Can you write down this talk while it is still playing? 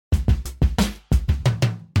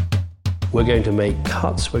We're going to make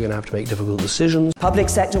cuts, we're going to have to make difficult decisions. Public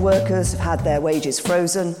sector workers have had their wages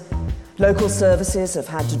frozen, local services have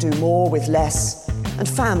had to do more with less, and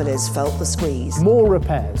families felt the squeeze. More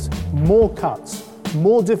repairs, more cuts,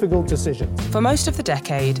 more difficult decisions. For most of the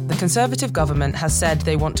decade, the Conservative government has said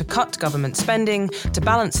they want to cut government spending to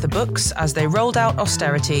balance the books as they rolled out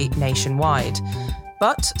austerity nationwide.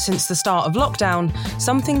 But since the start of lockdown,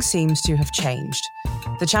 something seems to have changed.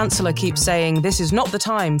 The Chancellor keeps saying this is not the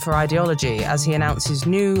time for ideology as he announces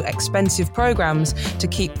new, expensive programmes to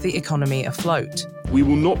keep the economy afloat. We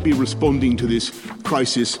will not be responding to this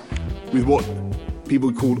crisis with what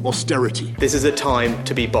people call austerity. This is a time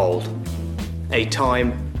to be bold, a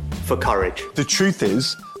time for courage. The truth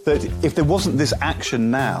is that if there wasn't this action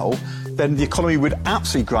now, then the economy would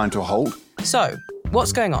absolutely grind to a halt. So,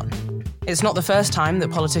 what's going on? It's not the first time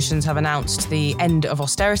that politicians have announced the end of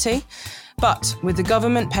austerity, but with the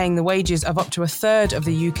government paying the wages of up to a third of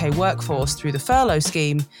the UK workforce through the furlough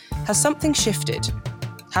scheme, has something shifted?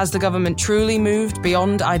 Has the government truly moved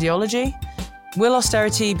beyond ideology? Will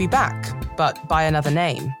austerity be back, but by another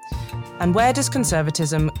name? And where does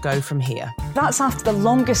Conservatism go from here? That's after the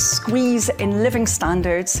longest squeeze in living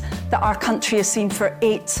standards that our country has seen for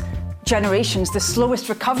 8 generations, the slowest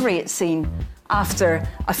recovery it's seen after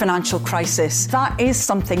a financial crisis. That is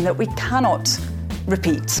something that we cannot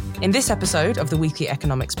repeat. In this episode of the Weekly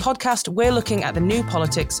Economics podcast, we're looking at the new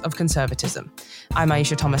politics of conservatism. I'm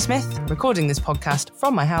Aisha Thomas-Smith, recording this podcast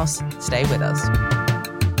from my house. Stay with us.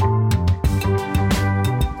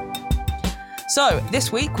 So,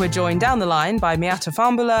 this week we're joined down the line by Miatta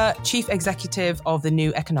Fahnbulleh, Chief Executive of the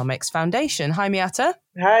New Economics Foundation. Hi, Miatta.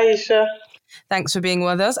 Hi, Aisha. Thanks for being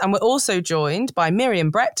with us. And we're also joined by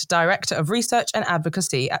Miriam Brett, Director of Research and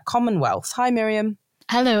Advocacy at Commonwealth. Hi, Miriam.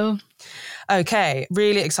 Hello. Okay,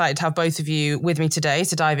 really excited to have both of you with me today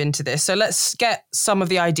to dive into this. So let's get some of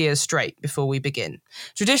the ideas straight before we begin.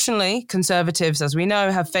 Traditionally, Conservatives, as we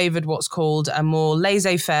know, have favoured what's called a more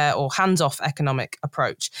laissez-faire or hands-off economic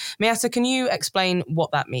approach. Miatta, can you explain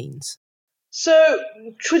what that means? So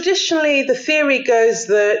traditionally, the theory goes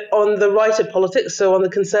that on the right of politics, so on the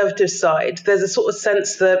Conservative side, there's a sort of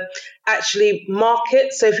sense that actually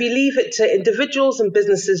markets, so if you leave it to individuals and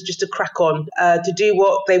businesses just to crack on, to do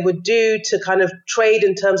what they would do, to kind of trade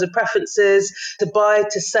in terms of preferences, to buy,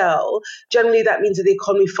 to sell, generally that means that the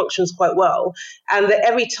economy functions quite well. And that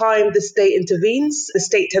every time the state intervenes, the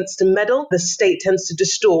state tends to meddle, the state tends to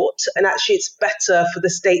distort, and actually it's better for the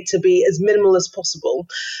state to be as minimal as possible.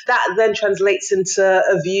 That then translates into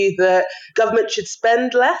a view that government should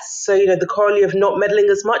spend less. So, the corollary of not meddling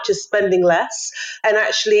as much is spending less. And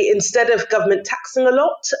actually, instead of government taxing a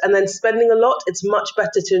lot and then spending a lot, it's much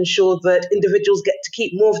better to ensure that individuals get to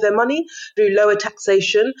keep more of their money through lower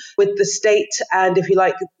taxation, with the state and, if you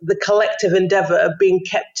like, the collective endeavour being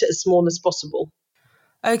kept as small as possible.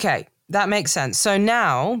 Okay, that makes sense. So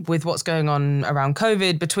now, with what's going on around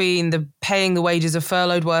COVID, between the paying the wages of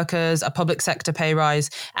furloughed workers, a public sector pay rise,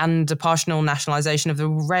 and a partial nationalisation of the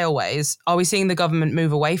railways, are we seeing the government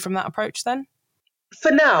move away from that approach then? For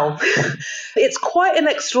now, it's quite an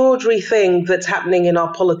extraordinary thing that's happening in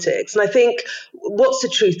our politics. And I think, what's the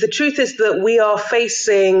truth? The truth is that we are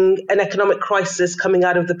facing an economic crisis coming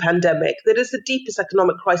out of the pandemic that is the deepest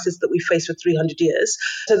economic crisis that we've faced for 300 years.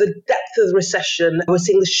 So the depth of the recession, we're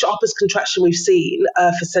seeing the sharpest contraction we've seen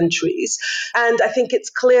for centuries. And I think it's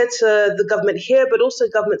clear to the government here, but also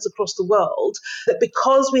governments across the world, that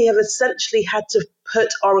because we have essentially had to put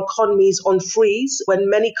our economies on freeze when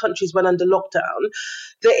many countries went under lockdown,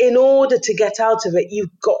 that in order to get out of it,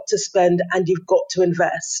 you've got to spend and you've got to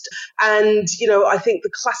invest. And, I think the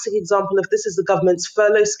classic example of this is the government's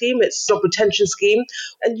furlough scheme, its job retention scheme.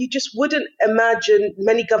 And you just wouldn't imagine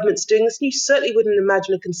many governments doing this. And you certainly wouldn't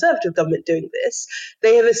imagine a Conservative government doing this.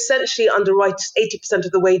 They have essentially underwritten 80%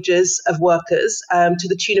 of the wages of workers to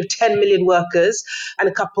the tune of 10 million workers and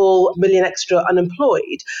a couple million extra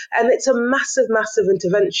unemployed. And it's a massive, massive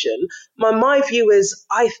intervention. My view is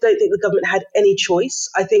I don't think the government had any choice.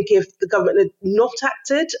 I think if the government had not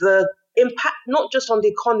acted, the impact not just on the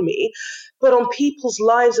economy, but on people's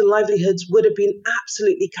lives and livelihoods would have been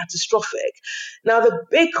absolutely catastrophic. Now, the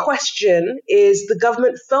big question is the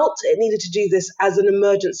government felt it needed to do this as an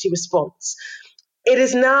emergency response. It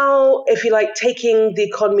is now, if you like, taking the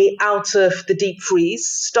economy out of the deep freeze,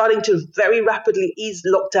 starting to very rapidly ease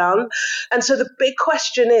lockdown. And so the big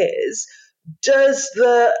question is, does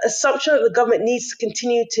the assumption that the government needs to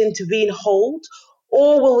continue to intervene hold?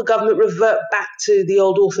 Or will the government revert back to the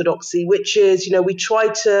old orthodoxy, which is, we try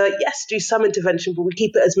to, yes, do some intervention, but we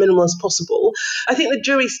keep it as minimal as possible. I think the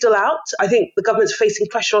jury's still out. I think the government's facing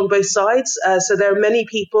pressure on both sides. So there are many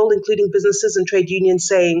people, including businesses and trade unions,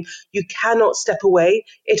 saying you cannot step away.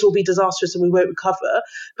 It will be disastrous and we won't recover.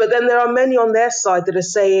 But then there are many on their side that are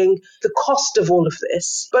saying the cost of all of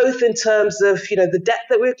this, both in terms of, the debt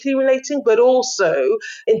that we're accumulating, but also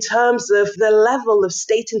in terms of the level of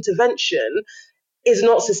state intervention is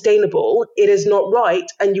not sustainable, it is not right,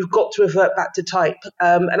 and you've got to revert back to type.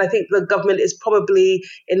 And I think the government is probably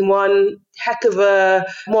in one heck of a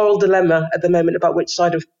moral dilemma at the moment about which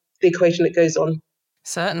side of the equation it goes on.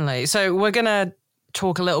 Certainly. So we're going to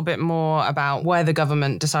talk a little bit more about where the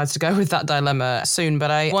government decides to go with that dilemma soon. But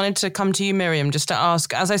I wanted to come to you, Miriam, just to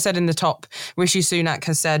ask, as I said in the top, Rishi Sunak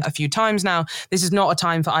has said a few times now, this is not a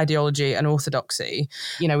time for ideology and orthodoxy.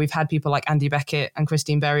 We've had people like Andy Beckett and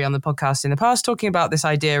Christine Berry on the podcast in the past talking about this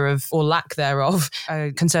idea of, or lack thereof,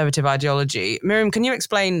 conservative ideology. Miriam, can you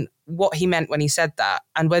explain what he meant when he said that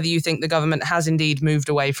and whether you think the government has indeed moved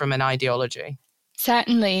away from an ideology?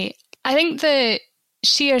 Certainly. I think the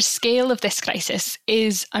sheer scale of this crisis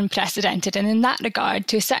is unprecedented. And in that regard,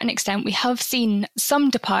 to a certain extent, we have seen some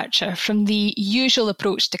departure from the usual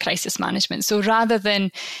approach to crisis management. So rather than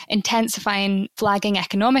intensifying flagging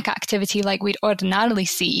economic activity like we'd ordinarily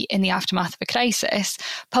see in the aftermath of a crisis,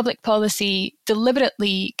 public policy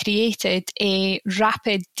deliberately created a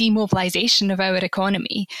rapid demobilisation of our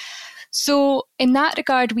economy. So in that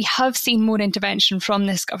regard, we have seen more intervention from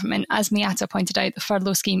this government. As Miata pointed out, the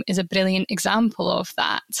furlough scheme is a brilliant example of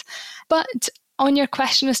that. But on your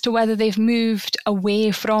question as to whether they've moved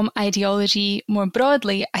away from ideology more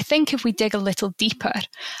broadly, I think if we dig a little deeper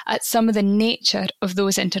at some of the nature of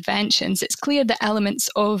those interventions, it's clear that elements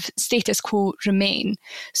of status quo remain.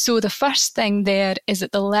 So the first thing there is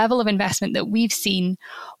that the level of investment that we've seen,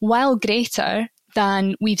 while greater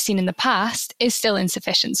than we've seen in the past, is still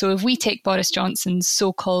insufficient. So if we take Boris Johnson's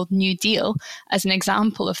so-called New Deal as an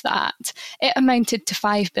example of that, it amounted to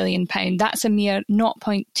 £5 billion. That's a mere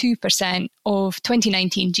 0.2% of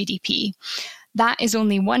 2019 GDP. That is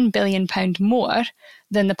only £1 billion more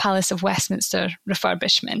than the Palace of Westminster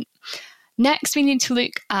refurbishment. Next, we need to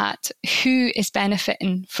look at who is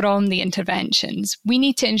benefiting from the interventions. We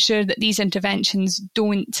need to ensure that these interventions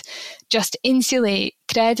don't just insulate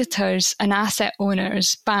creditors and asset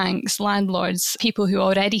owners, banks, landlords, people who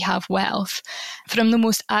already have wealth from the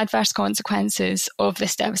most adverse consequences of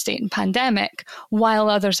this devastating pandemic, while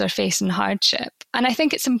others are facing hardship. And I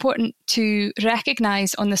think it's important to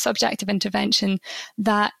recognise on the subject of intervention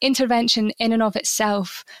that intervention in and of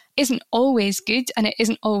itself isn't always good and it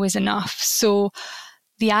isn't always enough. So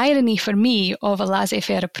the irony for me of a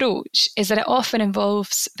laissez-faire approach is that it often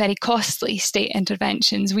involves very costly state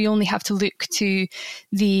interventions. We only have to look to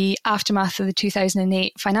the aftermath of the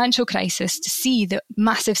 2008 financial crisis to see that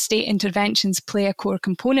massive state interventions play a core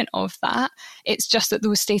component of that. It's just that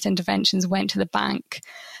those state interventions went to the bank.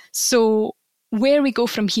 So where we go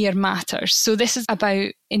from here matters. So this is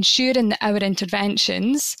about ensuring that our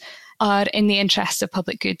interventions are in the interest of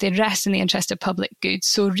public good. They rest in the interest of public good.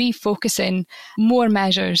 So refocusing more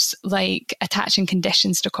measures like attaching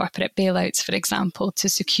conditions to corporate bailouts, for example, to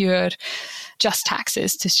secure just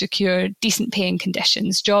taxes, to secure decent paying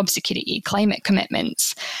conditions, job security, climate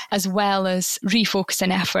commitments, as well as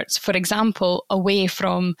refocusing efforts, for example, away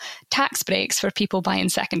from tax breaks for people buying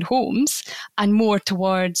second homes and more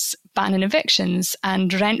towards banning evictions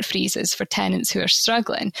and rent freezes for tenants who are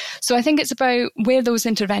struggling. So I think it's about where those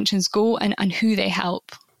interventions go and who they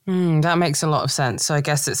help. That makes a lot of sense. So I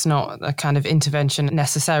guess it's not a kind of intervention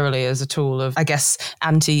necessarily as a tool of, I guess,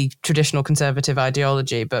 anti-traditional conservative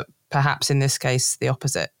ideology, but perhaps in this case, the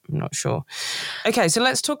opposite. I'm not sure. Okay, so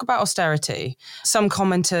let's talk about austerity. Some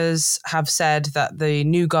commenters have said that the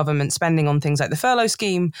new government spending on things like the furlough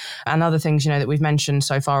scheme and other things, that we've mentioned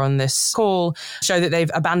so far on this call show that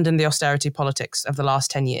they've abandoned the austerity politics of the last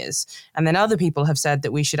 10 years. And then other people have said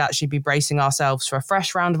that we should actually be bracing ourselves for a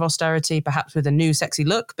fresh round of austerity, perhaps with a new sexy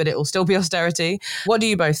look, but it will still be austerity. What do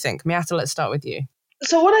you both think? Miata, let's start with you.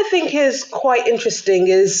 So what I think is quite interesting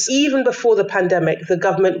is even before the pandemic, the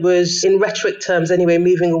government was, in rhetoric terms anyway,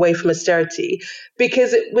 moving away from austerity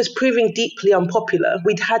because it was proving deeply unpopular.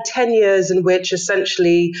 We'd had 10 years in which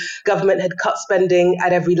essentially government had cut spending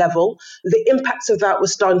at every level. The impacts of that were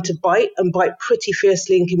starting to bite pretty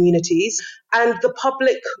fiercely in communities. And the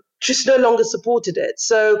public just no longer supported it.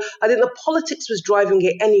 So I think the politics was driving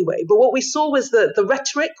it anyway. But what we saw was that the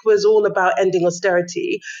rhetoric was all about ending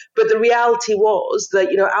austerity. But the reality was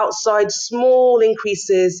that, outside small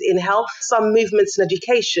increases in health, some movements in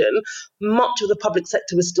education, much of the public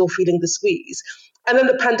sector was still feeling the squeeze. And then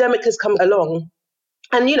the pandemic has come along.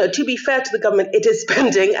 And, to be fair to the government, it is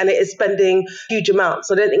spending, and it is spending huge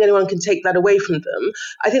amounts. I don't think anyone can take that away from them.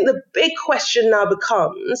 I think the big question now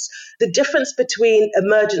becomes the difference between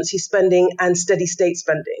emergency spending and steady state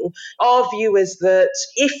spending. Our view is that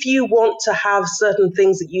if you want to have certain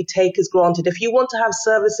things that you take as granted, if you want to have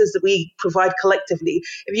services that we provide collectively,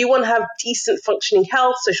 if you want to have decent functioning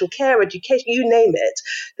health, social care, education, you name it,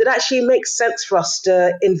 that actually makes sense for us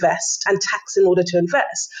to invest and tax in order to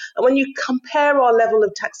invest. And when you compare our level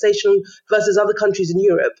of taxation versus other countries in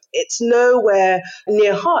Europe, it's nowhere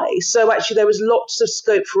near high. So actually there is lots of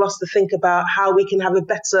scope for us to think about how we can have a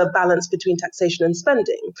better balance between taxation and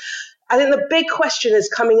spending. I think the big question is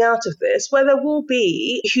coming out of this, where there will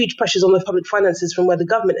be huge pressures on the public finances from where the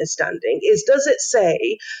government is standing, is does it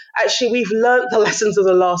say, actually, we've learned the lessons of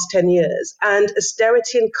the last 10 years, and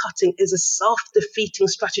austerity and cutting is a self-defeating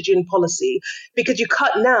strategy and policy, because you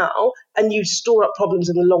cut now and you store up problems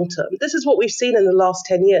in the long term. This is what we've seen in the last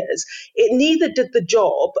 10 years. It neither did the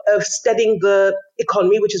job of steadying the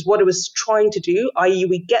economy, which is what it was trying to do, i.e.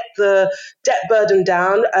 we get the debt burden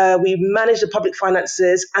down, we manage the public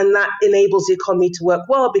finances, and that enables the economy to work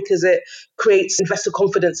well because it creates investor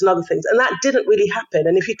confidence and other things. And that didn't really happen.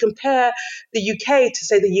 And if you compare the UK to,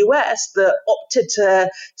 say, the US, that opted to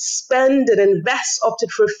spend and invest,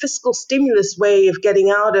 opted for a fiscal stimulus way of getting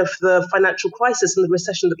out of the financial crisis and the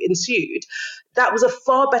recession that ensued, that was a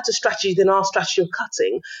far better strategy than our strategy of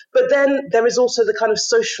cutting. But then there is also the kind of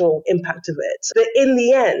social impact of it, that in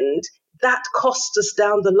the end, that cost us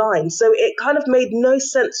down the line. So it kind of made no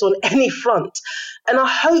sense on any front. And I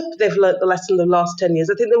hope they've learnt the lesson of the last 10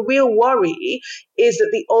 years. I think the real worry is that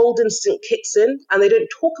the old instinct kicks in and they don't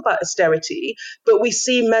talk about austerity, but we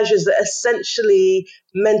see measures that essentially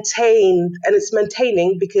maintain, and it's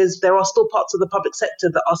maintaining because there are still parts of the public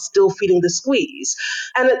sector that are still feeling the squeeze.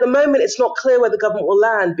 And at the moment, it's not clear where the government will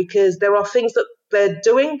land because there are things that they're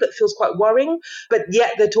doing that feels quite worrying, but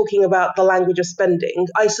yet they're talking about the language of spending.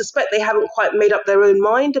 I suspect they haven't quite made up their own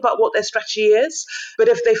mind about what their strategy is, but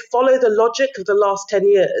if they follow the logic of the last 10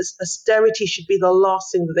 years, austerity should be the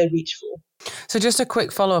last thing that they reach for. So just a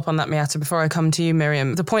quick follow-up on that, Miatta, before I come to you,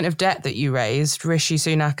 Miriam. The point of debt that you raised, Rishi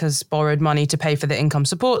Sunak has borrowed money to pay for the income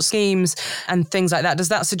support schemes and things like that. Does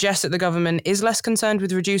that suggest that the government is less concerned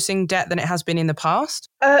with reducing debt than it has been in the past?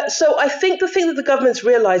 So I think the thing that the government's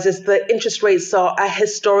realised is that interest rates are at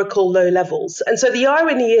historical low levels. And so the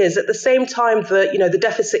irony is, at the same time that, the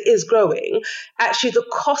deficit is growing, actually the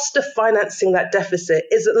cost of financing that deficit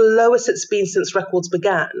is at the lowest it's been since records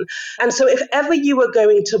began. And so if ever you were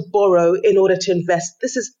going to borrow in order to invest,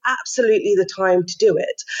 this is absolutely the time to do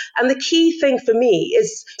it. And the key thing for me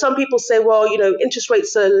is some people say, well, interest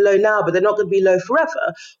rates are low now, but they're not going to be low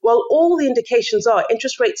forever. Well, all the indications are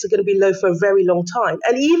interest rates are going to be low for a very long time.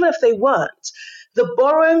 And even if they weren't, the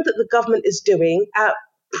borrowing that the government is doing at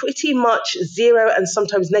pretty much zero and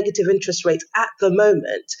sometimes negative interest rates at the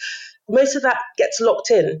moment, most of that gets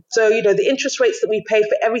locked in. So, the interest rates that we pay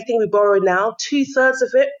for everything we borrow now, 2/3 of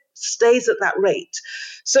it stays at that rate.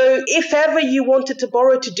 So if ever you wanted to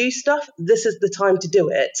borrow to do stuff, this is the time to do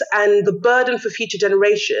it. And the burden for future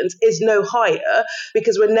generations is no higher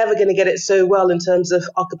because we're never going to get it so well in terms of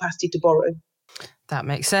our capacity to borrow. That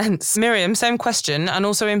makes sense. Miriam, same question. And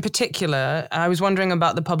also in particular, I was wondering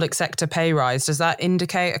about the public sector pay rise. Does that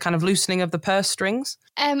indicate a kind of loosening of the purse strings?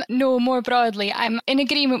 No, more broadly, I'm in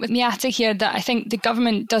agreement with Miatta here that I think the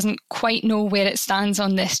government doesn't quite know where it stands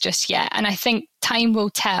on this just yet. And I think time will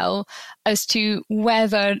tell as to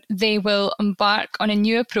whether they will embark on a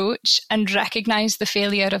new approach and recognise the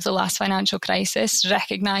failure of the last financial crisis,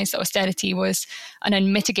 recognise that austerity was an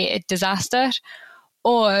unmitigated disaster,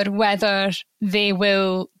 or whether they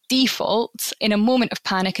will default in a moment of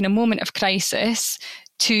panic, in a moment of crisis,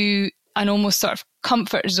 to an almost sort of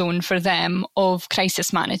comfort zone for them of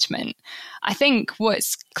crisis management. I think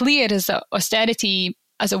what's clear is that austerity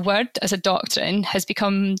as a word, as a doctrine, has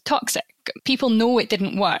become toxic. People know it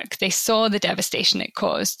didn't work. They saw the devastation it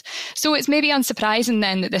caused. So it's maybe unsurprising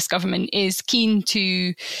then that this government is keen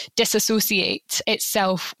to disassociate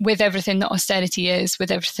itself with everything that austerity is,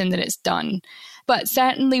 with everything that it's done. But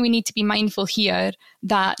certainly we need to be mindful here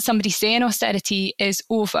that somebody saying austerity is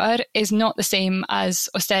over is not the same as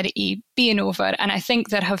austerity being over. And I think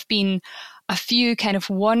there have been a few kind of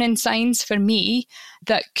warning signs for me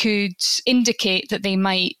that could indicate that they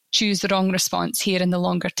might choose the wrong response here in the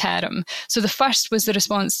longer term. So the first was the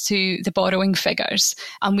response to the borrowing figures,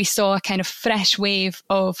 and we saw a kind of fresh wave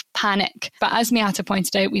of panic. But as Miata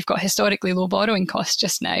pointed out, we've got historically low borrowing costs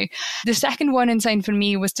just now. The second warning sign for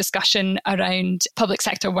me was discussion around public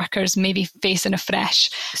sector workers maybe facing a fresh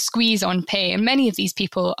squeeze on pay. And many of these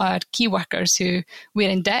people are key workers who we're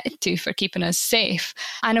indebted to for keeping us safe.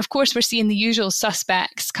 And of course, we're seeing the usual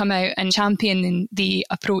suspects come out and champion the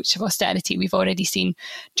approach of austerity. We've already seen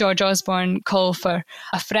George Osborne call for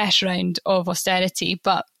a fresh round of austerity.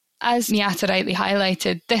 But as Miata rightly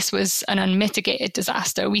highlighted, this was an unmitigated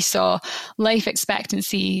disaster. We saw life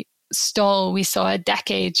expectancy stall. We saw a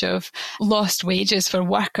decade of lost wages for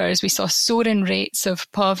workers. We saw soaring rates of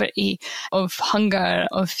poverty, of hunger,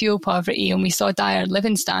 of fuel poverty, and we saw dire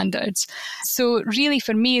living standards. So really,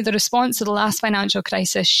 for me, the response to the last financial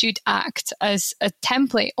crisis should act as a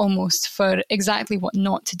template almost for exactly what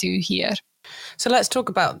not to do here. So let's talk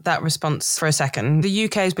about that response for a second. The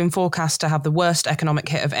UK has been forecast to have the worst economic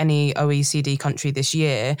hit of any OECD country this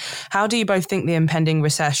year. How do you both think the impending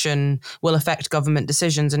recession will affect government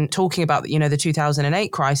decisions? And talking about, the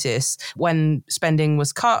 2008 crisis, when spending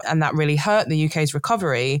was cut and that really hurt the UK's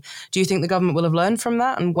recovery, do you think the government will have learned from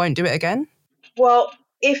that and won't do it again? Well,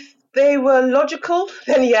 if they were logical,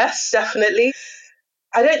 then yes, definitely.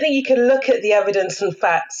 I don't think you can look at the evidence and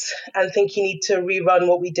facts and think you need to rerun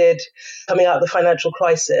what we did coming out of the financial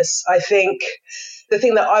crisis. I think the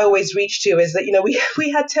thing that I always reach to is that, we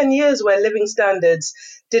had 10 years where living standards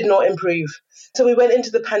did not improve. So we went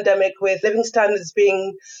into the pandemic with living standards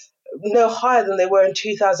being no higher than they were in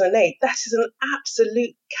 2008. That is an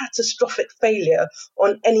absolute catastrophic failure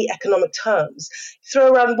on any economic terms.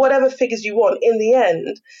 Throw around whatever figures you want. In the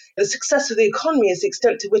end, the success of the economy is the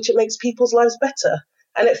extent to which it makes people's lives better.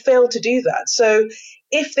 And it failed to do that. So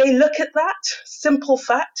if they look at that simple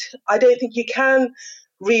fact, I don't think you can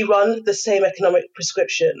rerun the same economic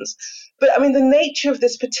prescriptions. But the nature of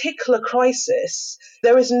this particular crisis,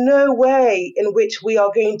 there is no way in which we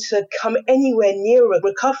are going to come anywhere near a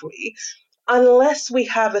recovery unless we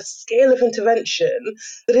have a scale of intervention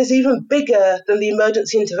that is even bigger than the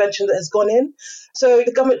emergency intervention that has gone in. So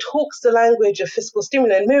the government talks the language of fiscal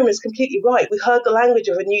stimulus, and Miriam is completely right. We heard the language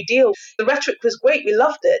of a New Deal. The rhetoric was great. We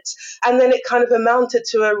loved it. And then it kind of amounted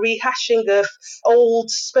to a rehashing of old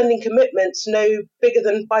spending commitments, no bigger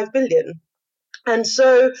than 5 billion. And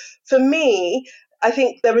so for me, I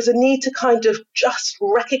think there is a need to kind of just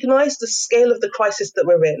recognise the scale of the crisis that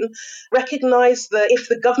we're in, recognise that if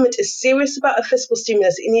the government is serious about a fiscal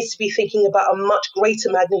stimulus, it needs to be thinking about a much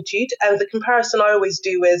greater magnitude. And the comparison I always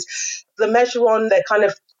do is the measure on their kind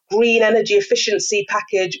of green energy efficiency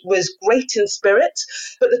package was great in spirit,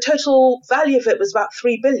 but the total value of it was about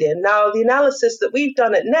 3 billion. Now, the analysis that we've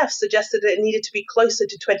done at NEF suggested that it needed to be closer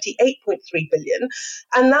to 28.3 billion,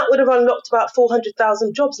 and that would have unlocked about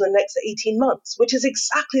 400,000 jobs in the next 18 months, which is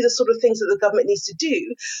exactly the sort of things that the government needs to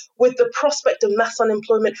do with the prospect of mass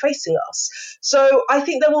unemployment facing us. So I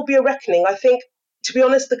think there will be a reckoning. I think, to be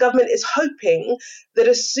honest, the government is hoping that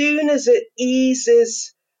as soon as it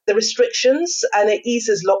eases the restrictions and it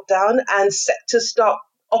eases lockdown and sectors start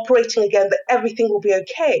operating again, that everything will be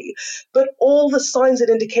okay. But all the signs and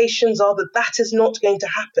indications are that that is not going to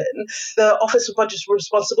happen. The Office of Budget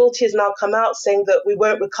Responsibility has now come out saying that we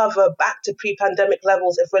won't recover back to pre-pandemic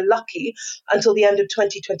levels, if we're lucky, until the end of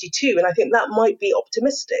 2022. And I think that might be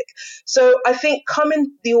optimistic. So I think come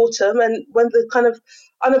in the autumn, and when the kind of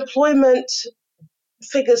unemployment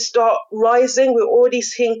figures start rising, we're already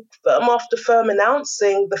seeing firm after firm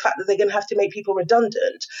announcing the fact that they're going to have to make people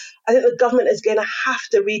redundant. I think the government is going to have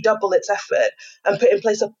to redouble its effort and put in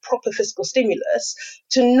place a proper fiscal stimulus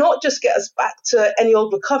to not just get us back to any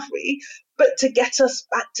old recovery, but to get us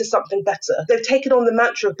back to something better. They've taken on the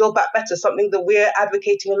mantra of Build Back Better, something that we're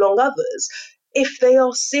advocating along others. If they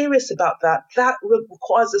are serious about that, that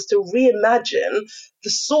requires us to reimagine the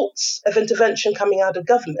sorts of intervention coming out of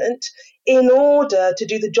government in order to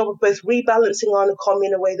do the job of both rebalancing our economy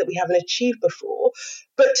in a way that we haven't achieved before,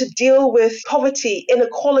 but to deal with poverty,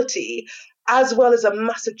 inequality, as well as a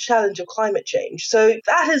massive challenge of climate change. So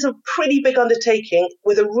that is a pretty big undertaking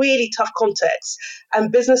with a really tough context, and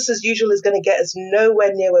business as usual is going to get us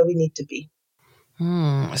nowhere near where we need to be.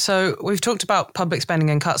 So we've talked about public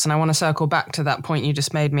spending and cuts, and I want to circle back to that point you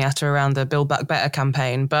just made, Miata, around the Build Back Better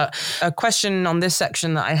campaign. But a question on this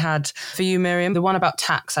section that I had for you, Miriam, the one about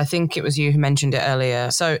tax, I think it was you who mentioned it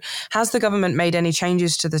earlier. So has the government made any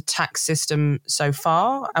changes to the tax system so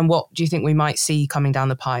far? And what do you think we might see coming down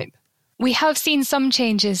the pipe? We have seen some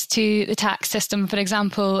changes to the tax system. For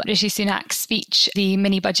example, Rishi Sunak's speech, the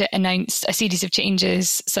mini-budget announced a series of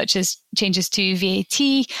changes, such as changes to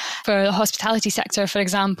VAT for the hospitality sector, for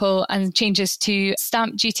example, and changes to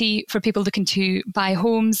stamp duty for people looking to buy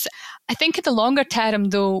homes. I think in the longer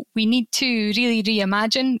term, though, we need to really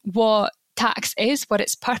reimagine what tax is, what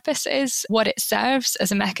its purpose is, what it serves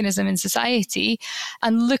as a mechanism in society,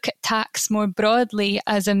 and look at tax more broadly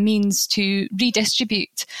as a means to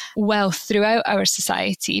redistribute wealth throughout our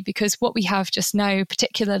society. Because what we have just now,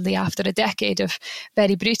 particularly after a decade of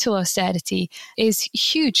very brutal austerity, is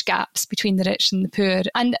huge gaps between the rich and the poor.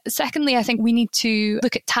 And secondly, I think we need to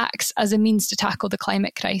look at tax as a means to tackle the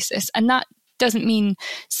climate crisis. And that doesn't mean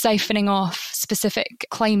siphoning off specific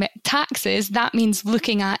climate taxes. That means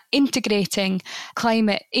looking at integrating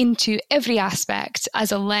climate into every aspect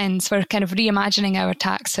as a lens for kind of reimagining our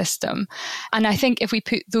tax system. And I think if we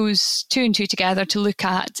put those two and two together to look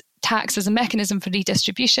at tax as a mechanism for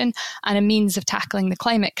redistribution and a means of tackling the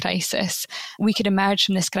climate crisis, we could emerge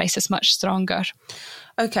from this crisis much stronger.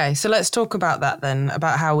 Okay, so let's talk about that then,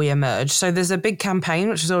 about how we emerge. So there's a big campaign,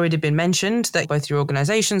 which has already been mentioned, that both your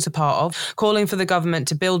organisations are part of, calling for the government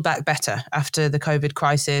to build back better after the COVID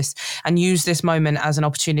crisis and use this moment as an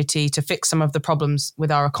opportunity to fix some of the problems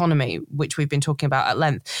with our economy, which we've been talking about at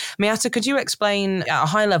length. Miata, could you explain at a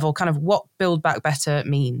high level kind of what build back better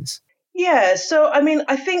means? Yeah, so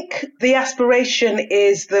I think the aspiration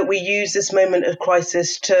is that we use this moment of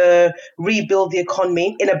crisis to rebuild the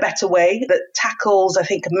economy in a better way that tackles, I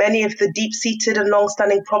think, many of the deep-seated and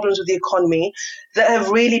long-standing problems with the economy that have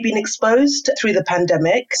really been exposed through the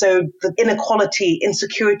pandemic. So the inequality,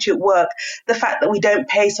 insecurity at work, the fact that we don't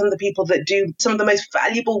pay some of the people that do some of the most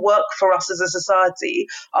valuable work for us as a society,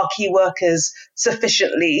 our key workers,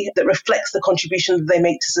 sufficiently, that reflects the contribution that they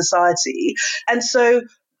make to society. And so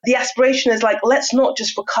the aspiration is let's not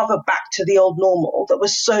just recover back to the old normal that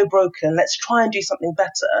was so broken. Let's try and do something better.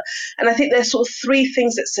 And I think there's sort of three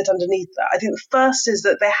things that sit underneath that. I think the first is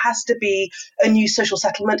that there has to be a new social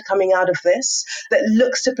settlement coming out of this that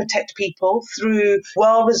looks to protect people through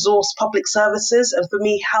well-resourced public services. And for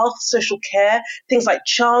me, health, social care, things like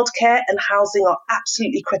childcare and housing are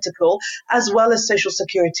absolutely critical, as well as social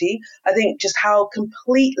security. I think just how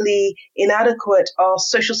completely inadequate our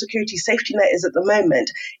social security safety net is at the moment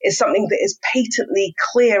is something that is patently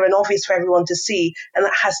clear and obvious for everyone to see, and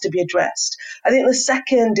that has to be addressed. I think the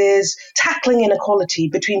second is tackling inequality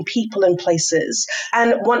between people and places,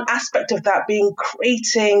 and one aspect of that being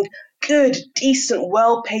creating good, decent,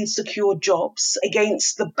 well-paid, secure jobs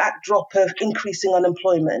against the backdrop of increasing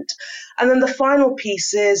unemployment. And then the final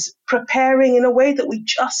piece is preparing in a way that we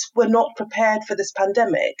just were not prepared for this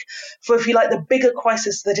pandemic, for, if you like, the bigger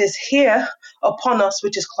crisis that is here upon us,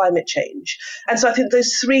 which is climate change. And so I think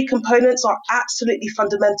those three components are absolutely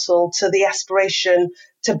fundamental to the aspiration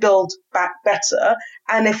to build back better.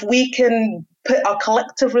 And if we can put our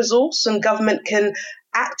collective resource and government can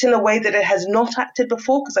act in a way that it has not acted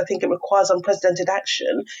before, because I think it requires unprecedented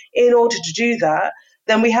action, in order to do that,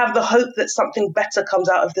 then we have the hope that something better comes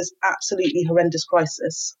out of this absolutely horrendous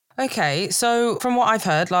crisis. Okay, so from what I've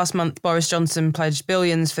heard, last month Boris Johnson pledged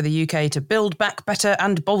billions for the UK to build back better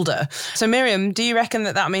and bolder. So Miriam, do you reckon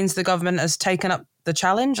that means the government has taken up the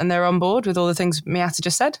challenge and they're on board with all the things Miata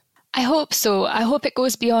just said? I hope so. I hope it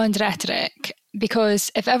goes beyond rhetoric, because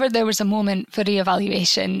if ever there was a moment for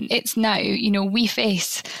reevaluation, it's now. We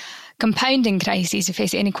face compounding crises, we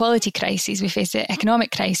face inequality crises, we face the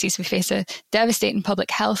economic crisis, we face a devastating public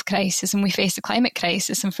health crisis, and we face the climate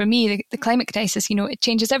crisis. And for me, the climate crisis, it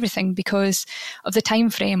changes everything because of the time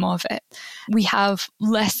frame of it. We have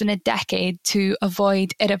less than a decade to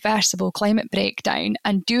avoid irreversible climate breakdown,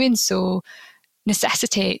 and doing so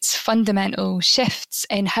necessitates fundamental shifts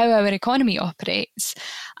in how our economy operates.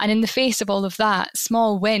 And in the face of all of that,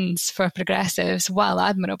 small wins for progressives, while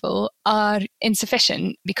admirable, are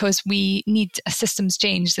insufficient because we need a systems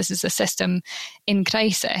change. This is a system in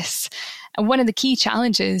crisis. And one of the key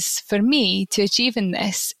challenges for me to achieving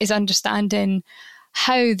this is understanding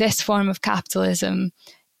how this form of capitalism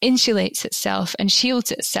insulates itself and shields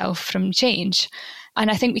itself from change. And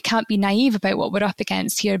I think we can't be naive about what we're up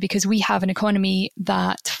against here, because we have an economy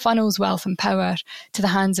that funnels wealth and power to the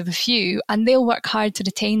hands of a few, and they'll work hard to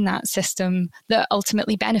retain that system that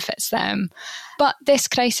ultimately benefits them. But this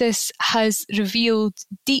crisis has revealed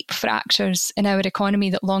deep fractures in our economy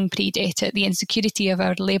that long predated the insecurity of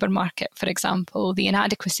our labour market, for example, the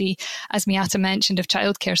inadequacy, as Miata mentioned, of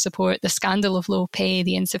childcare support, the scandal of low pay,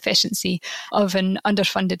 the insufficiency of an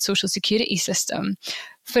underfunded social security system.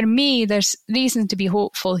 for me, there's reason to be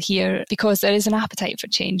hopeful here because there is an appetite for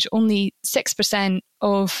change. Only 6%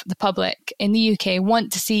 of the public in the UK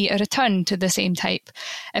want to see a return to the same type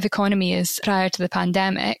of economy as prior to the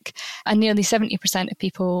pandemic. And nearly 70% of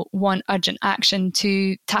people want urgent action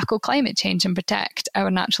to tackle climate change and protect our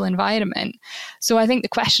natural environment. So I think the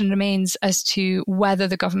question remains as to whether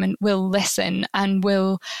the government will listen and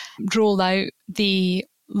will roll out the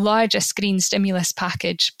largest green stimulus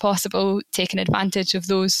package possible, taking advantage of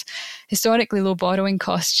those historically low borrowing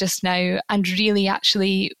costs just now and really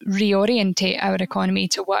actually reorientate our economy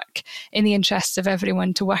to work in the interests of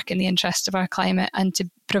everyone, to work in the interests of our climate and to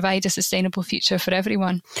provide a sustainable future for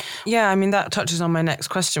everyone. Yeah, I mean, that touches on my next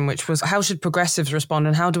question, which was how should progressives respond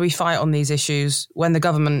and how do we fight on these issues when the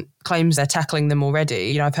government claims they're tackling them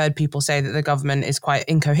already? You know, I've heard people say that the government is quite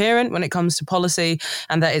incoherent when it comes to policy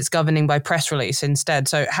and that it's governing by press release instead.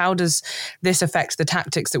 So how does this affect the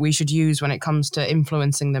tactics that we should use when it comes to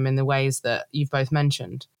influencing them in the ways that you've both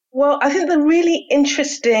mentioned? Well, I think the really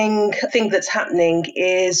interesting thing that's happening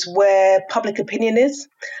is where public opinion is.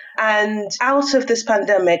 And out of this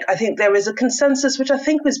pandemic, I think there is a consensus, which I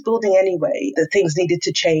think was building anyway, that things needed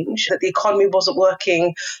to change, that the economy wasn't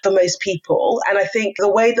working for most people. And I think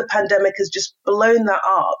the way the pandemic has just blown that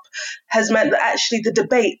up has meant that actually the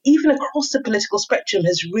debate, even across the political spectrum,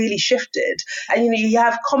 has really shifted. And, you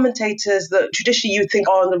have commentators that traditionally you would think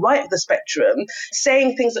are on the right of the spectrum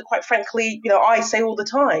saying things that, quite frankly, I say all the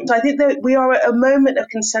time. So I think that we are at a moment of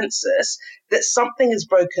consensus that something is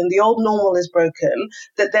broken, the old normal is broken,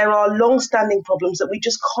 that there are long-standing problems that we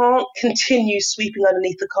just can't continue sweeping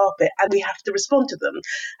underneath the carpet, and we have to respond to them.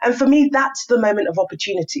 And for me, that's the moment of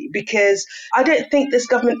opportunity, because I don't think this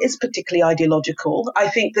government is particularly ideological. I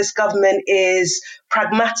think this government is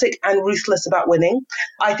pragmatic and ruthless about winning.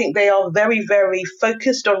 I think they are very, very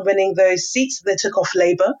focused on winning those seats that they took off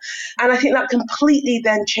Labour. And I think that completely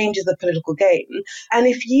then changes the political game. And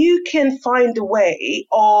if you can find a way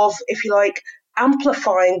of, if you like,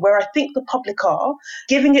 amplifying where I think the public are,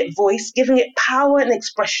 giving it voice, giving it power and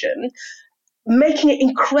expression, making it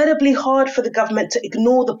incredibly hard for the government to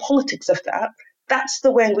ignore the politics of that, that's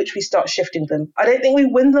the way in which we start shifting them. I don't think we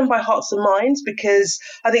win them by hearts and minds, because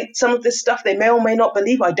I think some of this stuff they may or may not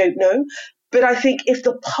believe, I don't know. But I think if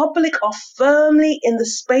the public are firmly in the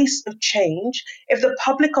space of change, if the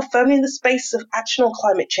public are firmly in the space of action on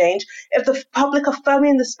climate change, if the public are firmly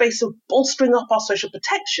in the space of bolstering up our social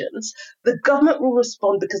protections, the government will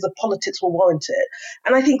respond because the politics will warrant it.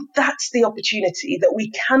 And I think that's the opportunity that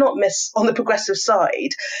we cannot miss on the progressive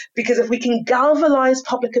side, because if we can galvanize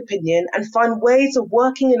public opinion and find ways of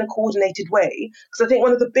working in a coordinated way, because I think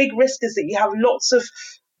one of the big risks is that you have lots of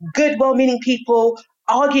good, well-meaning people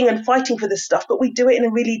arguing and fighting for this stuff, but we do it in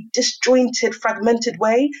a really disjointed, fragmented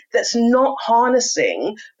way that's not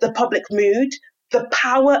harnessing the public mood, the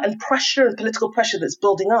power and pressure and political pressure that's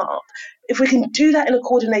building up. If we can do that in a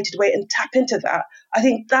coordinated way and tap into that, I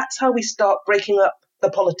think that's how we start breaking up the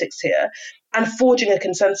politics here and forging a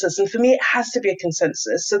consensus. And for me, it has to be a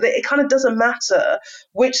consensus, so that it kind of doesn't matter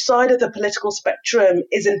which side of the political spectrum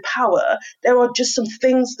is in power. There are just some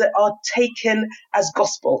things that are taken as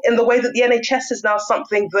gospel, in the way that the NHS is now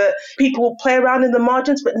something that people will play around in the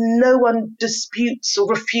margins, but no one disputes or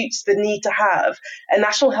refutes the need to have a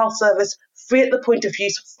national health service free at the point of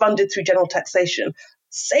use, funded through general taxation.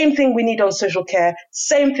 Same thing we need on social care,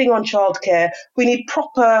 same thing on childcare. We need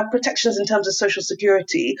proper protections in terms of social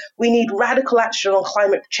security. We need radical action on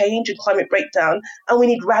climate change and climate breakdown, and we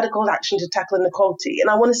need radical action to tackle inequality. And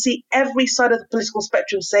I want to see every side of the political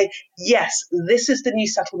spectrum say, yes, this is the new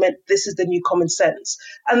settlement, this is the new common sense.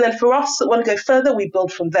 And then for us that want to go further, we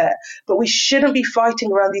build from there. But we shouldn't be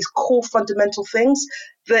fighting around these core fundamental things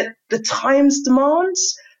that the times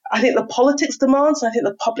demands, I think the politics demands, I think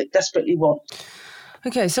the public desperately want.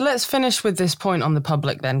 Okay, so let's finish with this point on the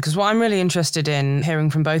public then, because what I'm really interested in hearing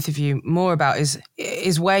from both of you more about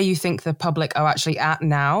is where you think the public are actually at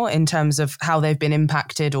now in terms of how they've been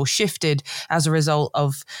impacted or shifted as a result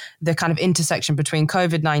of the kind of intersection between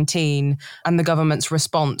COVID-19 and the government's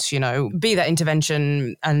response, be that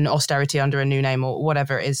intervention and austerity under a new name or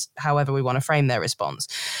whatever it is, however we want to frame their response.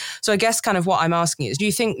 So I guess kind of what I'm asking is, do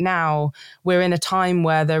you think now we're in a time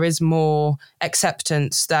where there is more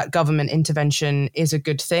acceptance that government intervention is a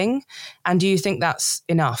good thing? And do you think that's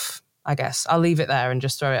enough? I guess I'll leave it there and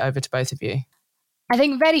just throw it over to both of you. I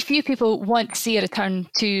think very few people want to see a return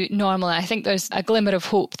to normal. I think there's a glimmer of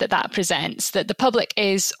hope that presents, that the public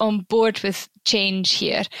is on board with change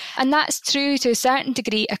here. And that's true to a certain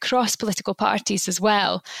degree across political parties as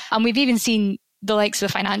well. And we've even seen the likes of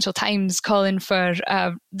the Financial Times calling for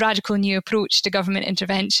a radical new approach to government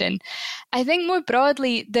intervention. I think more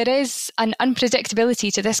broadly, there is an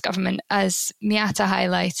unpredictability to this government, as Miata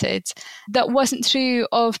highlighted, that wasn't true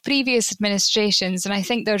of previous administrations. And I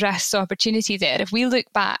think there rests opportunity there. If we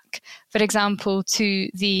look back, for example, to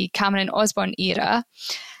the Cameron-Osborne era,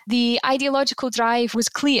 the ideological drive was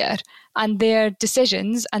clear, and their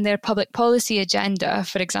decisions and their public policy agenda,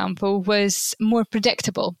 for example, was more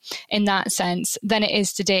predictable in that sense than it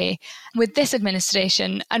is today. With this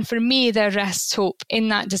administration, and for me, there rests hope in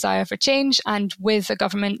that desire for change, and with a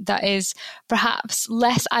government that is perhaps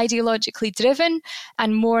less ideologically driven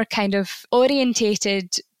and more kind of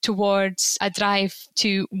orientated towards a drive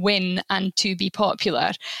to win and to be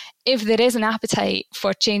popular. If there is an appetite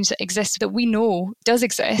for change that exists, that we know does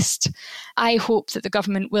exist, I hope that the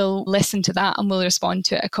government will listen to that and will respond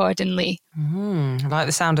to it accordingly. I like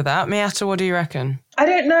the sound of that. Miata, what do you reckon? I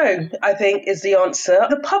don't know, I think, is the answer.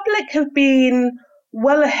 The public have been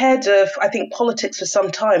well ahead of, I think, politics for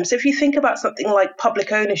some time. So if you think about something like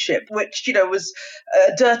public ownership, which, was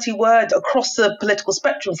a dirty word across the political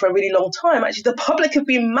spectrum for a really long time, actually the public have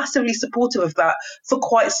been massively supportive of that for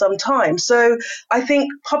quite some time. So I think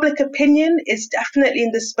public opinion is definitely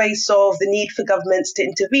in the space of the need for governments to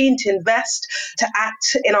intervene, to invest, to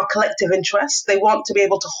act in our collective interests. They want to be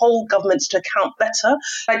able to hold governments to account better.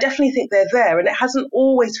 I definitely think they're there, and it hasn't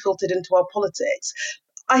always filtered into our politics.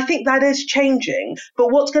 I think that is changing. But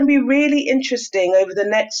what's going to be really interesting over the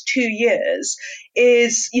next 2 years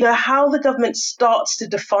is, how the government starts to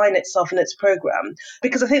define itself in its program.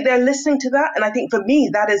 Because I think they're listening to that. And I think for me,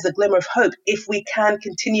 that is a glimmer of hope if we can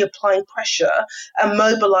continue applying pressure and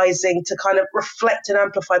mobilizing to kind of reflect and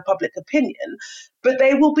amplify public opinion. But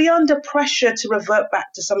they will be under pressure to revert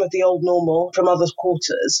back to some of the old normal from other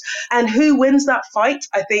quarters. And who wins that fight,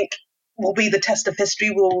 I think, will be the test of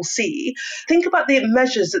history. We will see. Think about the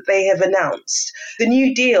measures that they have announced. The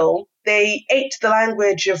New Deal, they ate the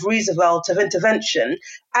language of Roosevelt of intervention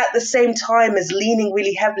at the same time as leaning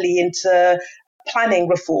really heavily into planning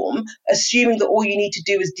reform, assuming that all you need to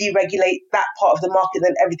do is deregulate that part of the market,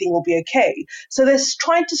 then everything will be okay. So they're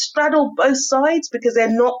trying to straddle both sides because they're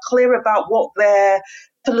not clear about what their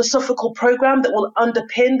philosophical program that will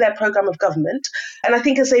underpin their program of government. And I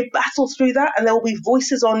think as they battle through that, and there will be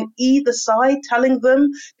voices on either side telling them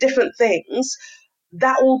different things,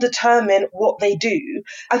 that will determine what they do.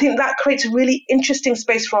 I think that creates a really interesting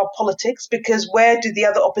space for our politics, because where do the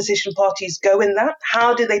other opposition parties go in that?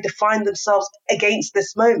 How do they define themselves against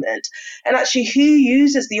this moment? And actually, who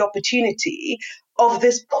uses the opportunity of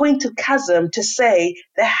this point of chasm to say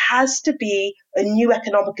there has to be a new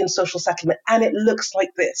economic and social settlement, and it looks like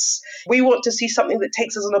this. We want to see something that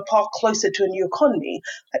takes us on a path closer to a new economy.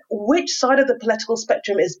 Like, which side of the political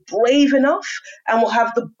spectrum is brave enough and will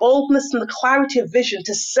have the boldness and the clarity of vision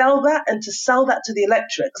to sell that and to sell that to the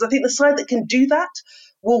electorate? Because I think the side that can do that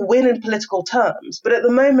will win in political terms. But at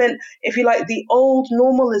the moment, if you like, the old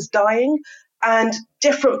normal is dying, and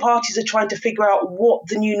different parties are trying to figure out what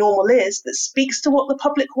the new normal is that speaks to what the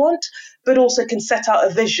public want, but also can set out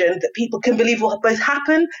a vision that people can believe will both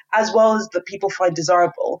happen as well as that people find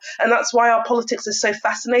desirable. And that's why our politics is so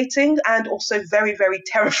fascinating and also very, very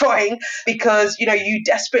terrifying, because, you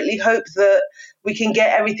desperately hope that we can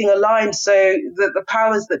get everything aligned so that the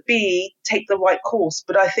powers that be take the right course.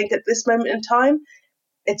 But I think at this moment in time,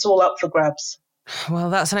 it's all up for grabs. Well,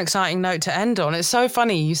 that's an exciting note to end on. It's so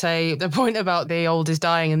funny you say the point about the old is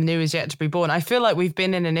dying and the new is yet to be born. I feel like we've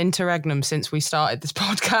been in an interregnum since we started this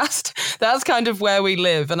podcast. That's kind of where we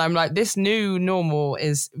live. And I'm like, this new normal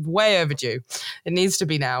is way overdue. It needs to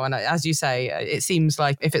be now. And as you say, it seems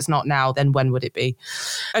like if it's not now, then when would it be?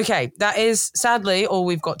 Okay, that is sadly all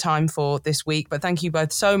we've got time for this week. But thank you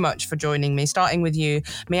both so much for joining me. Starting with you,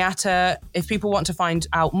 Miata, if people want to find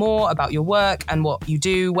out more about your work and what you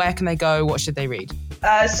do, where can they go? What should they read?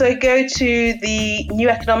 So go to the New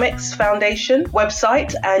Economics Foundation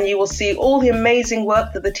website and you will see all the amazing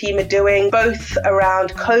work that the team are doing, both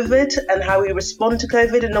around COVID and how we respond to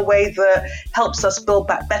COVID in a way that helps us build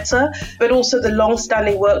back better, but also the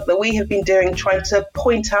long-standing work that we have been doing trying to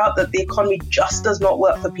point out that the economy just does not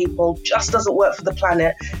work for people, just doesn't work for the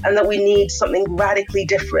planet, and that we need something radically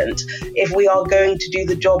different if we are going to do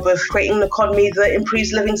the job of creating an economy that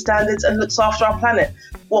improves living standards and looks after our planet.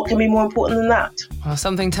 What can be more important than that? Well,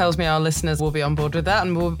 something tells me our listeners will be on board with that,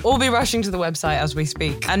 and we'll all be rushing to the website as we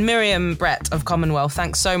speak. And Miriam Brett of Commonwealth,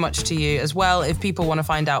 thanks so much to you as well. If people want to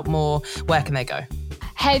find out more, where can they go?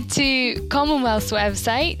 Head to Commonwealth's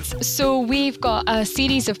website. So we've got a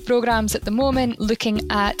series of programmes at the moment looking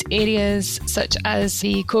at areas such as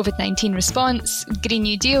the COVID-19 response, Green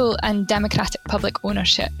New Deal and democratic public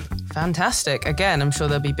ownership. Fantastic. Again, I'm sure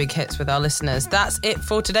there'll be big hits with our listeners. That's it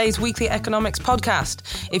for today's Weekly Economics podcast.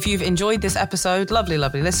 If you've enjoyed this episode, lovely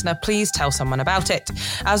listener, please tell someone about it.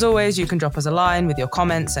 As always, you can drop us a line with your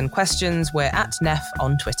comments and questions. We're at NEF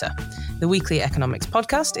on Twitter. The Weekly Economics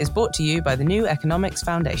podcast is brought to you by the New Economics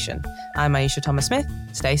Foundation. I'm Aisha Thomas-Smith.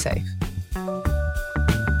 Stay safe.